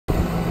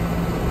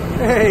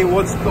Hey,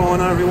 what's going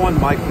on, everyone?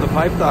 Mike from the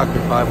Pipe Doctor,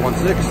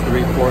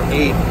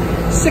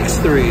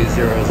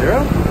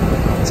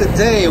 516-348-6300.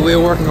 Today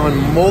we're working on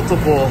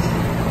multiple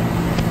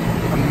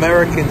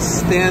American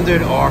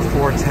Standard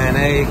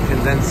R410A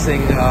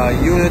condensing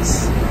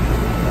units,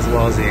 as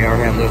well as the air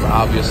handlers,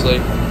 obviously,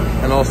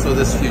 and also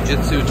this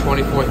Fujitsu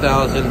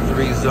 24,000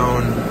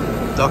 3-zone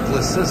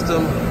ductless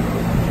system.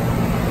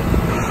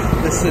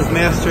 This is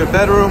master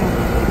bedroom,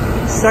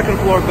 second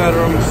floor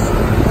bedrooms,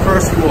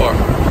 first floor.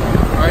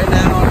 Right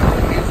now,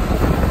 here's the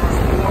first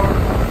floor,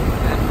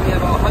 and we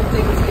have a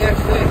hunting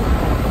TXV.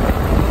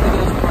 Look at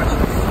those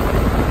brushes.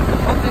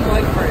 Hunting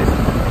like crazy.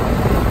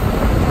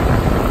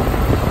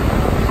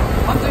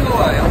 Hunting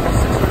away,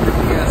 almost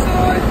 600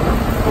 PSI.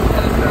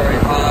 That is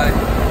very high.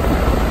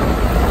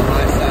 On the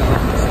right side,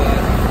 left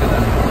side. Look at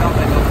that,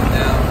 jumping up and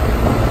down.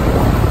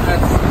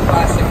 That's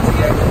classic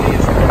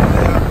TXVs right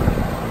there.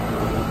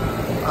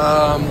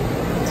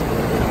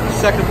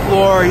 Second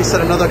floor, he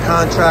said another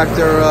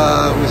contractor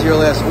was here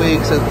last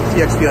week, said the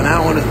TXV on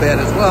that one is bad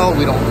as well.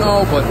 We don't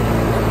know, but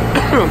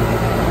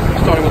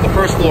starting with the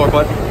first floor.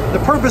 But the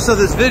purpose of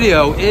this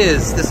video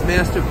is this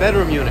master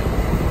bedroom unit.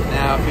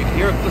 Now, if you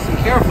can listen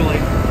carefully,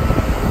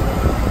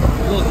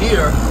 you'll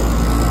hear,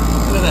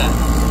 look at that.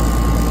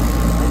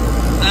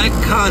 That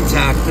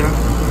contactor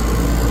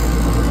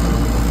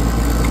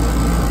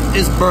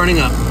is burning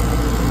up.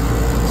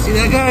 See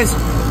that, guys?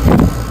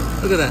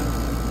 Look at that.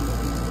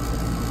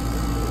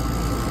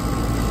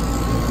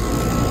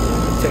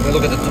 Take a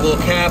look at the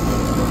dual cap.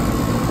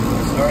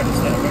 Start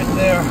is that right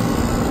there.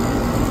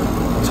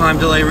 Time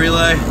delay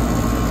relay.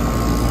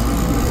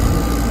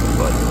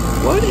 But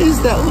what is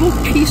that little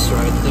piece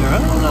right there?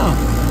 I don't know.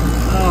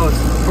 Oh,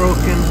 it's a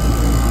broken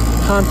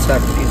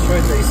contact piece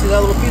right there. You see that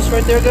little piece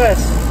right there,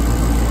 guys?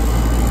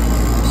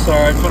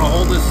 Sorry, I'm trying to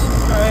hold this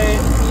right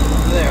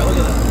there.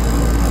 Look at that.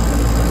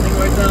 Thing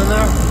right down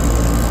there.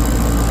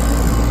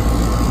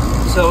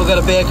 So we got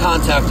a bad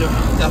contactor,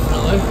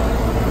 definitely.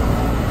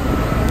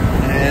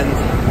 And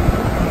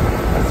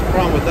that's the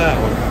problem with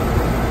that one.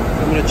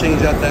 I'm going to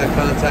change out that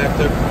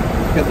contactor,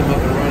 get them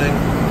up and running.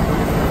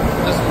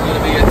 This is going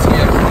to be a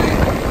TXV.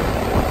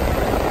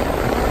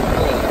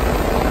 Look at that.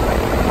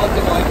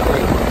 Hunting like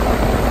crazy.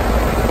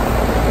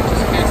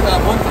 Just can't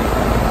stop hunting.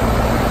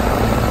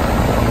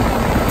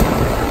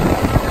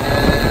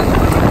 And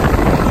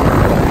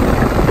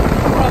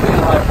probably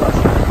a high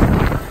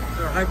pressure. Is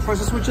there a high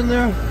pressure switch in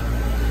there?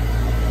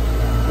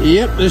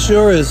 Yep, there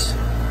sure is.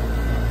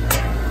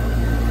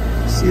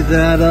 See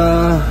that,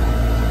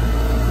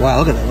 wow,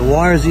 look at that. The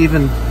wire's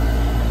even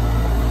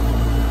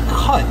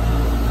cut.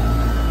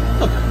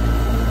 Look.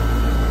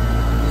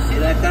 You see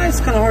that, guys?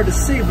 It's kind of hard to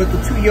see, but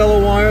the two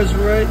yellow wires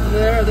right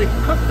there, they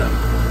cut them.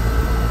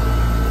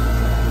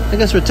 I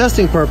guess for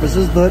testing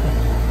purposes, but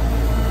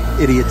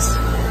idiots.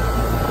 And,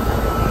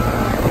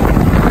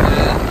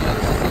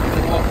 this has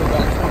been off for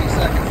about 20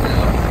 seconds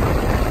now.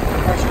 The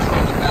pressure's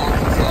trying to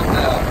balance itself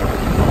out.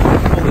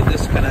 Pull the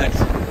disconnect,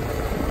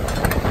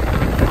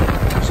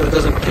 so it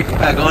doesn't kick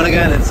back on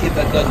again, and see if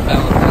that does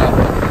balance out.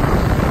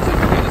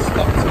 Typically the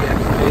stuff is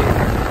TXV,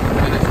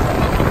 and it's trying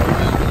to up and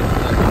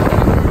around.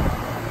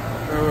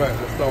 Alright,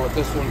 we'll start with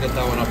this one, get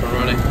that one up and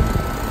running,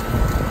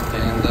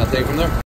 and take it from there.